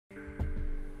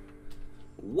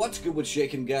What's good with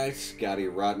shaking, guys? Scotty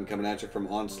Rotten coming at you from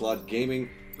Onslaught Gaming,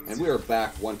 and we are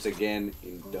back once again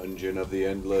in Dungeon of the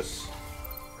Endless.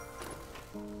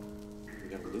 We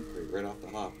got a loot crate right off the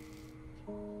hop.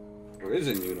 Or is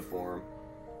in uniform.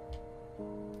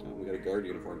 Oh, we got a guard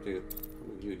uniform too.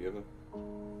 What about you? Do you have a...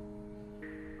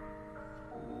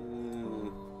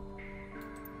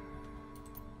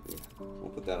 yeah,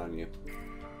 we'll put that on you.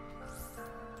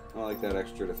 I like that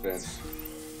extra defense.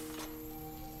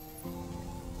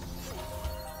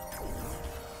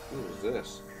 What is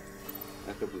this? I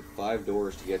have to open 5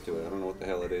 doors to get to it. I don't know what the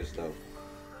hell it is, though.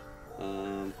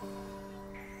 We're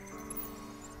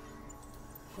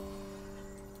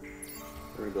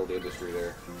gonna build the industry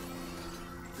there.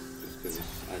 Just because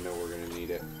I know we're gonna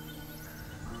need it.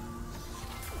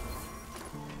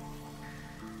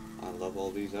 I love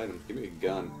all these items. Give me a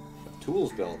gun. A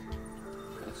tools belt.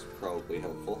 That's probably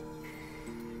helpful.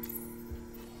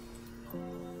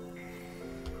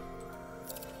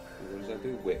 What does that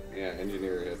do? Wit. Yeah,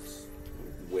 engineer hits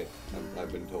wit,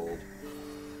 I've been told.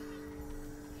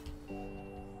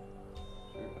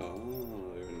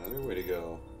 Oh, there's another way to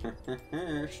go.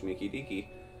 Sneaky deaky.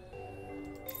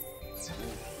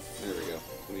 There we go.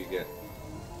 What do you get?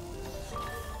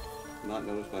 Not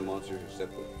noticed by monsters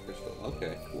except with crystal.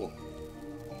 Okay, cool.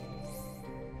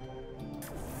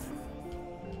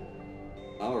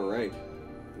 Alright.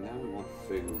 Now we want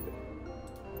food.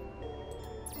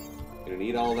 Gonna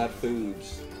need all that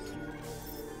foods.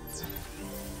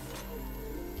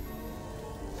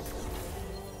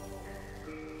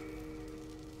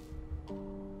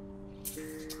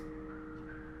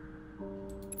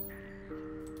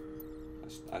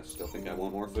 I still think I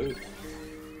want more food.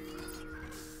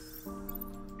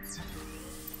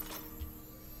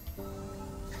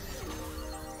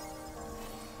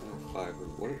 Five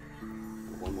room. What?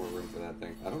 One more room for that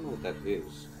thing. I don't know what that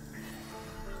is.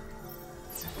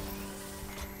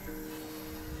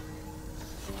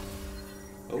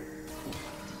 Oh.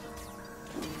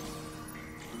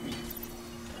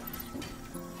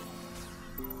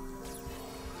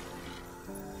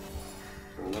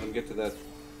 We'll let him get to that.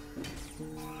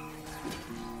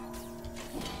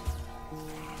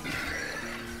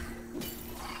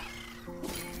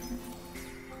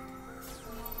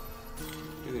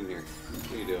 Get in here.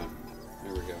 What are you doing?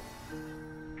 There we go.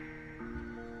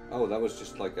 Oh, that was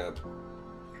just like a...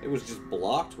 It was just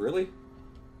blocked, really?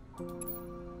 Oh,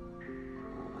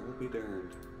 I'll be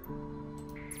darned.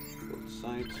 Build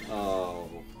science. Oh,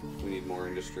 we need more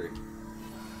industry.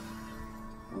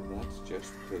 Well, that's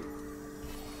just poop.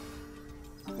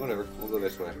 Whatever, we'll go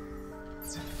this way.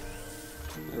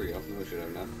 There we go, we should have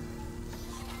enough.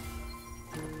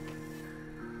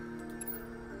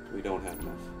 We don't have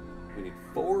enough. We need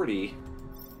 40.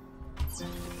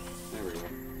 There we go.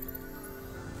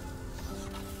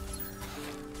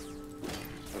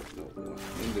 Oh, no, we want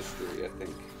industry, I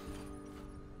think.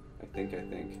 I think.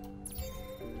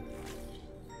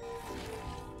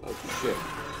 Oh, shit.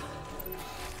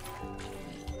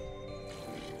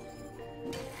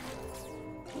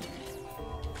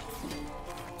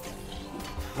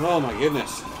 Oh my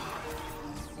goodness.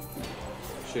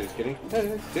 Shit is getting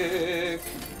hectic.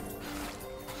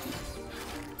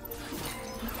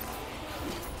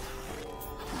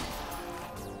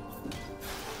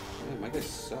 Man, my guys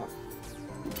suck.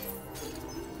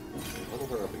 Level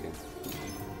her up again.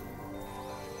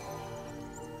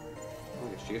 Oh, I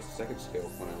guess she gets a second skill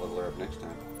when I level her up next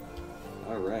time.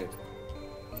 Alright.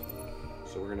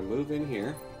 So we're gonna move in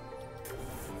here.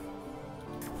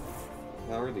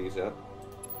 Power these up.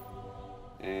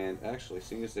 And actually,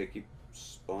 seeing as they keep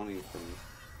spawning from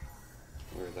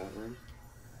where that room,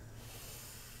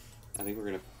 I think we're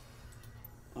gonna.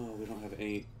 Oh, we don't have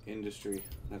any industry.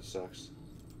 That sucks.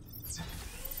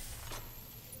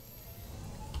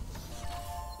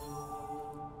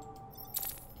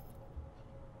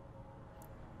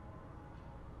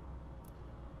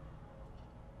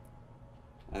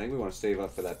 I think we want to save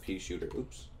up for that pea shooter.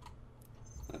 Oops.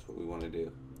 That's what we want to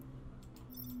do.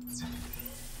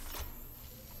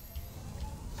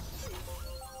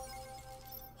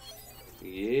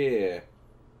 Yeah.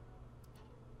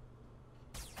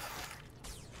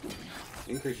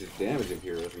 Increases damage of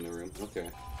heroes in the room. Okay.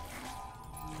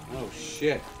 Oh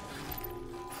shit.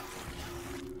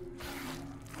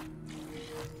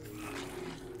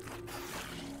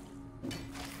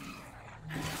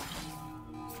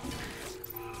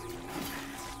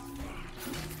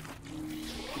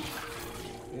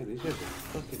 Yeah, these guys are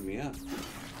fucking me up.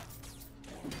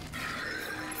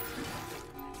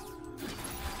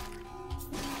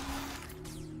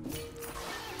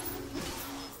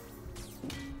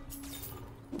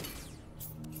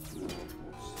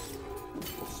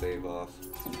 save off.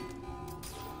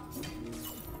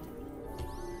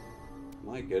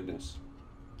 My goodness.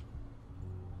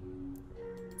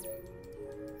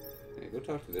 Hey, go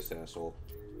talk to this asshole.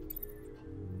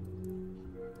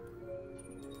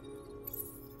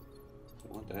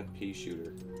 I want that pea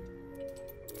shooter.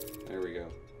 There we go.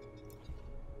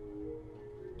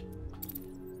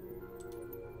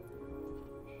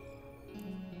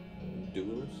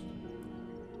 Duelist?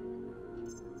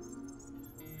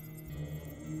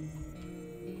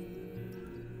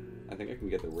 I think I can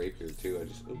get the rapier too. I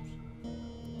just, oops.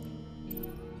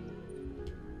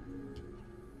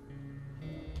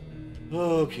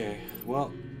 Okay,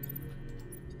 well,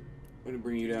 I'm gonna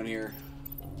bring you down here.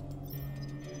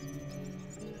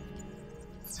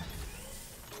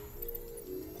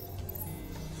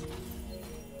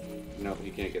 No,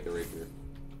 you can't get the rapier.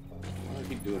 Why do I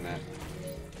keep doing that?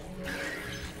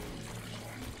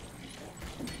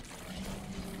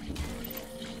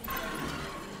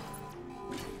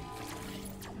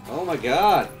 Oh my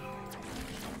god!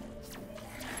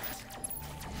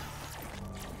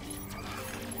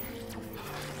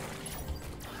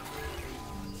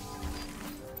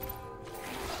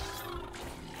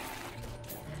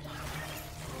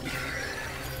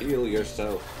 Heal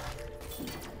yourself,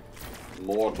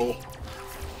 mortal.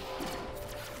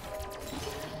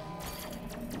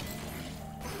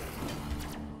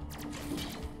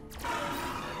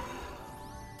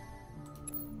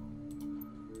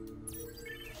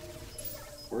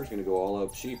 We're just gonna go all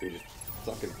out cheap and just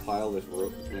fucking pile this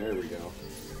rope. There we go.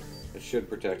 It should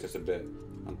protect us a bit.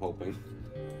 I'm hoping.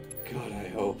 God, I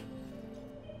hope.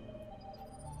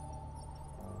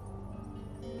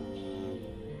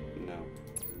 No.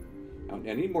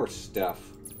 I need more stuff.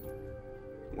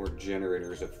 More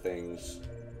generators of things.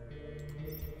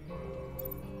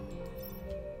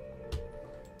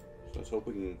 So let's hope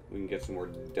we can get some more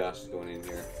dust going in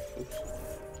here. Oops.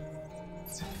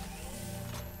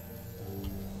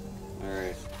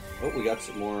 Alright. Oh, we got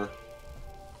some more.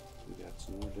 We got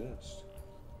some more dust.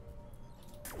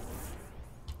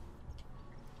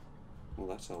 Well,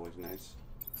 that's always nice.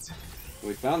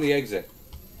 We found the exit.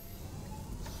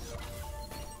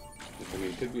 Which, I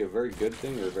mean, could be a very good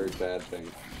thing or a very bad thing.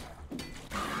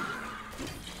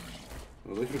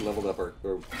 Well, at least we leveled up our...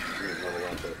 Or, we didn't level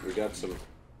up, but we got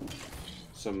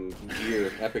some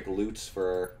gear, epic loots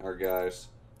for our guys.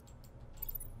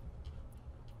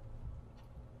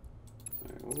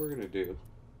 Alright, what we're gonna do...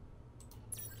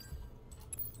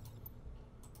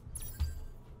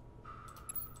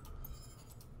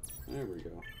 There we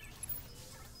go.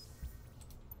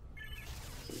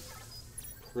 Some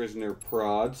prisoner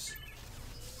prods.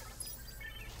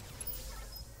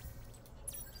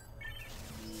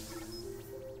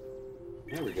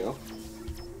 There we go.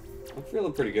 I'm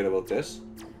feeling pretty good about this.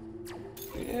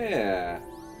 Yeah,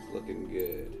 it's looking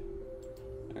good.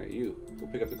 Alright, you, go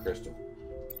pick up the crystal.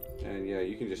 And yeah,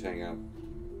 you can just hang out.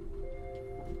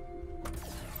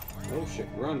 Oh shit,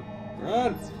 run!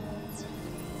 Run!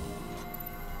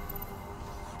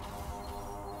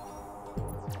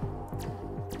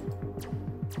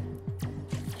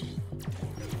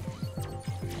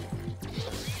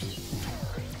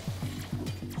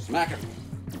 Smack him!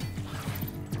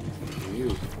 And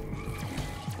you.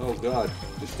 Oh god,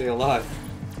 just stay alive.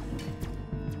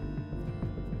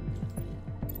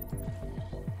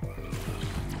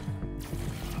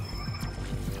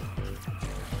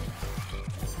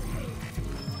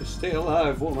 Just stay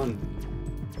alive, woman.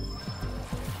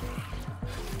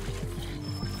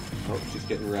 Oh, she's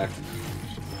getting wrecked.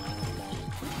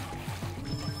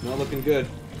 Not looking good.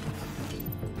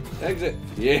 Exit!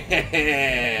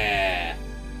 Yeah!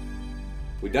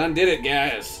 We done did it,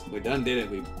 guys! We done did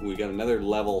it. We got another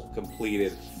level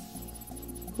completed.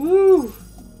 Woo!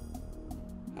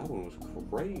 That one was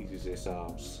crazy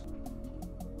sauce.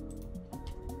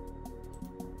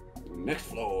 Next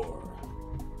floor.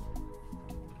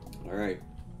 Alright.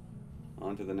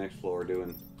 On to the next floor,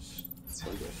 doing a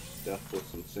bunch of stuff with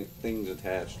some things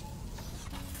attached.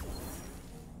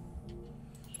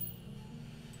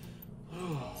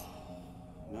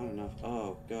 Not enough.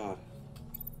 Oh, God.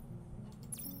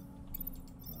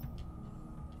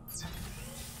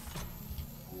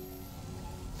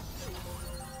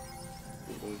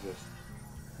 What is this?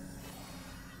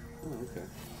 Oh, okay.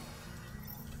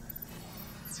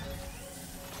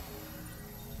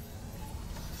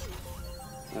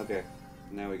 Okay,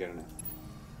 now we got enough.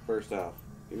 First off,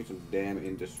 give me some damn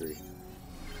industry.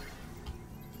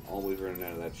 Always running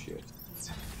out of that shit.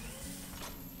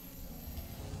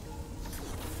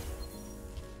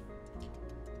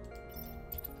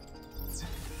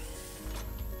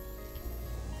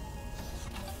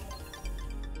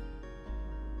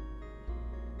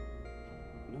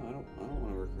 No, I don't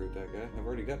want to recruit that guy. I've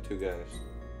already got 2 guys.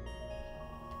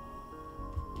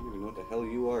 I don't even know what the hell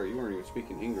you are. You aren't even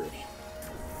speaking English.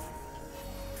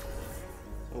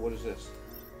 Oh, what is this?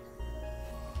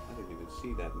 I didn't even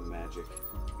see that magic.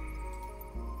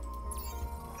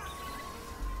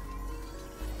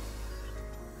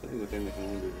 Something within that can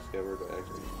only be discovered by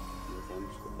actually.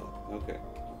 Okay.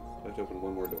 So I have to open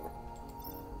one more door.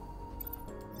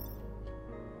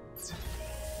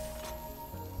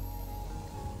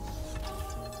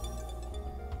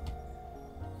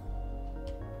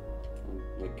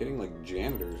 I'm like getting like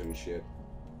janitors and shit.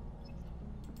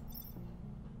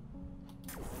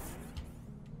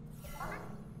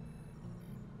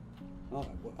 Oh,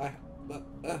 I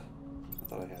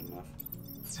thought I had enough.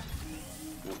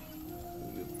 Nope.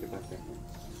 You get back there.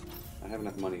 I have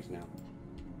enough monies now.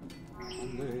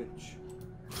 I'm rich.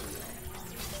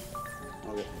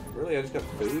 Okay. Really? I just got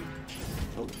food?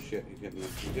 Oh shit, he's getting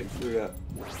screwed up.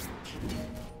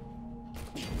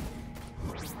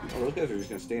 Oh, those guys are just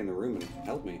gonna stay in the room and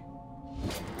help me.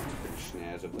 That's pretty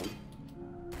snazz of them.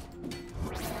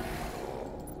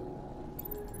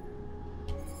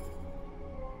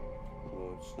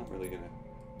 Oh, it's not really gonna...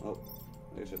 Oh,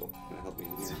 I guess it'll gonna help me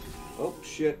in here. Oh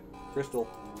shit, crystal.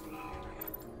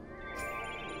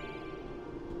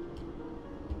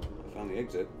 I found the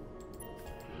exit.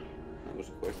 That was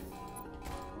quick.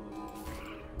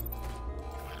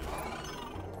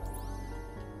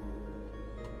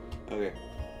 Okay,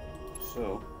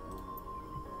 so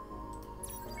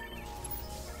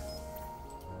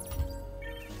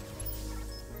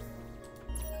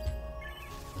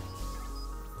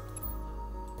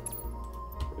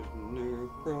prisoner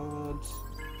prods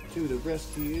to the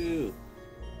rescue.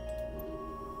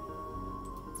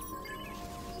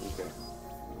 Okay,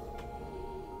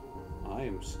 I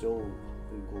am still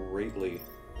greatly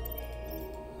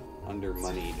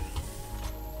under-moneyed.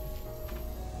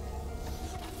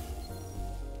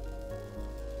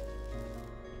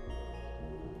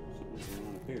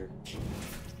 Here.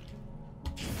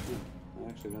 I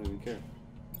actually don't even care.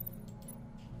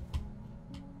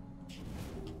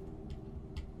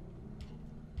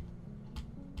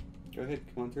 Go ahead,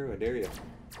 come on through, I dare you.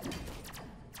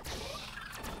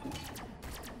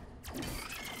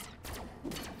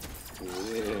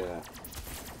 Yeah.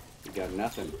 You got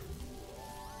nothing.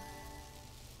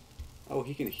 Oh,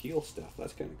 he can heal stuff.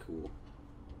 That's kind of cool.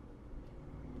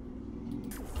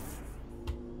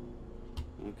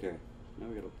 Okay. Now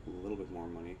we got a little bit more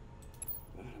money.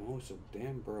 God, I'm always so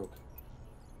damn broke.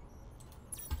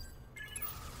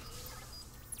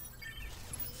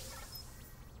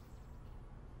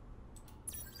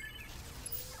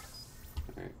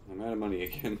 Alright, I'm out of money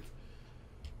again.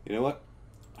 You know what?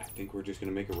 I think we're just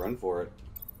gonna make a run for it.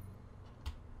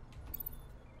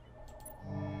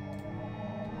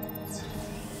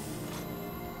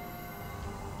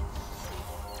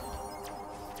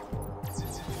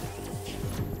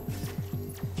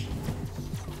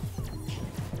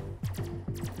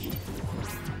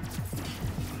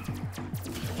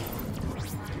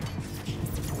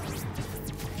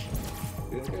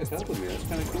 That guy's helping me. That's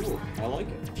kind of cool. I like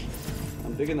it.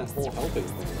 I'm digging that whole helping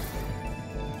thing.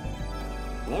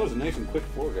 Well, that was a nice and quick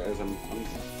floor, guys. I'm pretty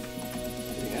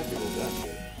happy with that.